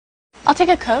I'll take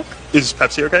a Coke. Is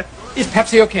Pepsi okay? Is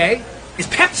Pepsi okay? Is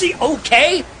Pepsi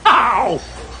okay? Ow!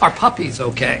 Are puppies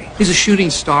okay? Is a shooting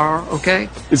star okay?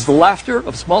 Is the laughter of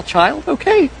a small child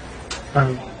okay?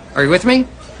 Are you with me?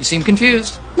 You seem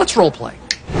confused. Let's role play.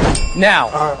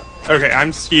 Now. Okay,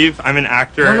 I'm Steve. I'm an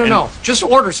actor. No. Just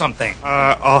order something. You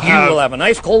will have a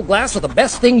nice cold glass of the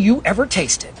best thing you ever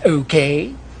tasted.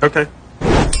 Okay? Okay.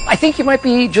 I think you might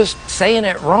be just saying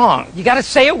it wrong. You gotta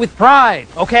say it with pride,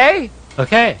 okay?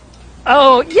 Okay.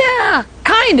 Oh, yeah,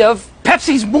 kind of.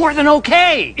 Pepsi's more than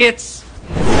okay. It's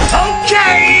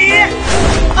okay!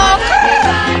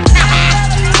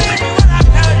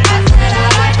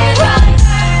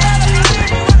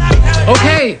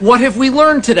 Okay, what have we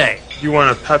learned today? You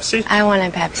want a Pepsi? I want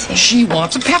a Pepsi. She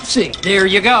wants a Pepsi. There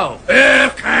you go.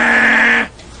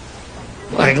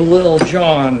 Like Little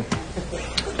John.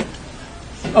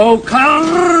 Oh,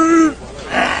 come.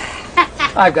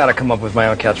 I've got to come up with my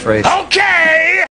own catchphrase. Okay!